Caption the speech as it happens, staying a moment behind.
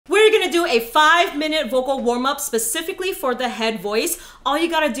do a 5-minute vocal warm-up specifically for the head voice. All you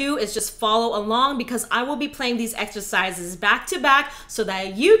gotta do is just follow along because I will be playing these exercises back to back so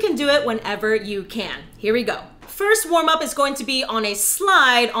that you can do it whenever you can. Here we go. First warm-up is going to be on a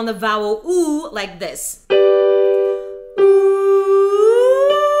slide on the vowel oo like this.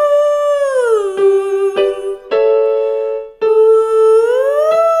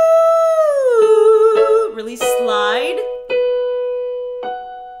 Really slide.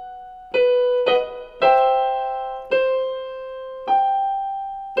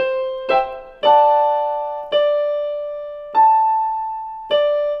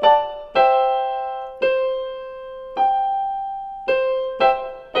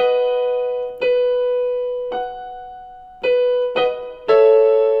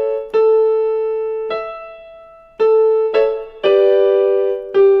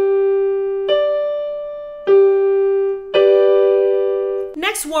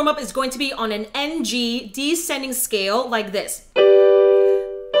 Next warm-up is going to be on an NG descending scale like this.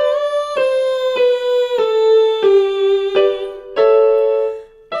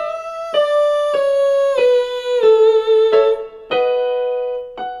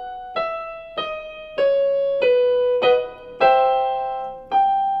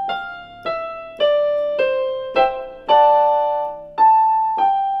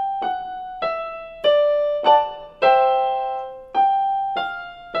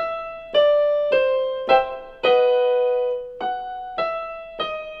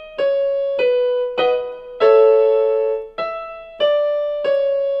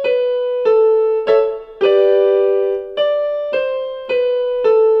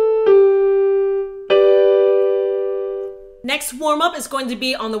 Next warm-up is going to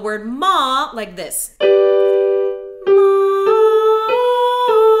be on the word ma like this.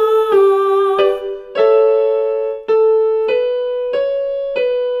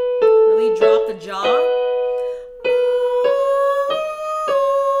 Really drop the jaw.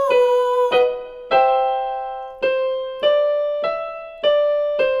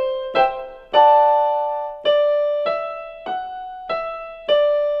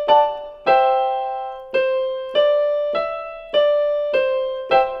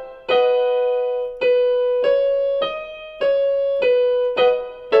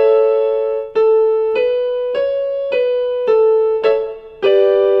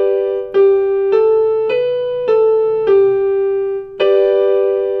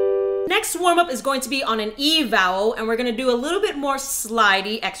 Next warm-up is going to be on an E vowel, and we're going to do a little bit more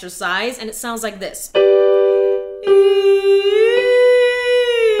slidey exercise, and it sounds like this.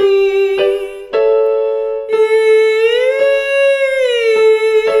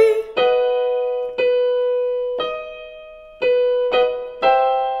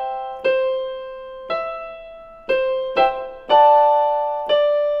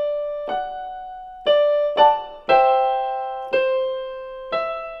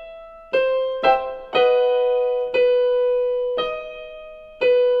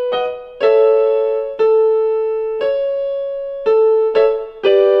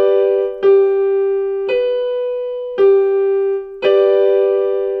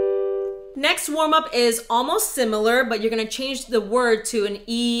 Next warm-up is almost similar, but you're going to change the word to an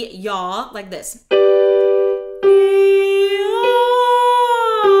E-yaw like this.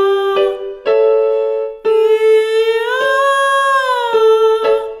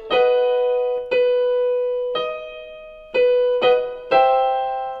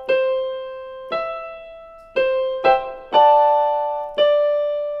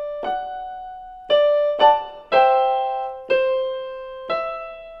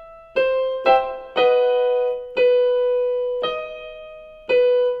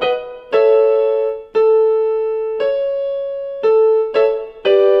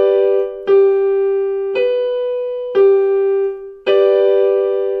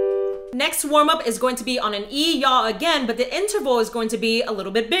 Next warm-up is going to be on an E-yaw again, but the interval is going to be a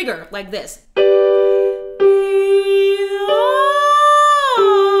little bit bigger, like this.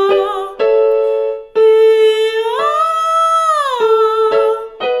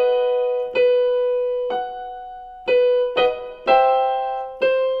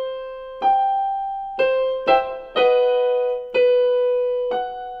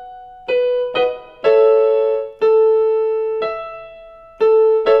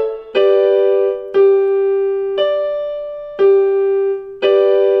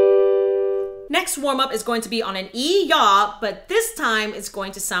 Next warm-up is going to be on an E-yaw, but this time it's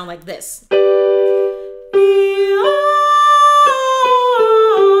going to sound like this.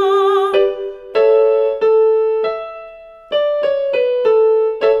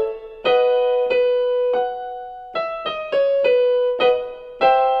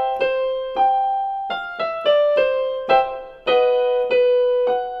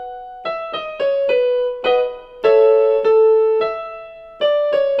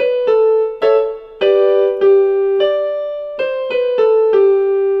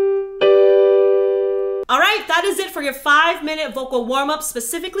 that is it for your 5-minute vocal warm-up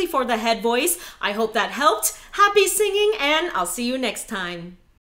specifically for the head voice. I hope that helped. Happy singing, and I'll see you next time.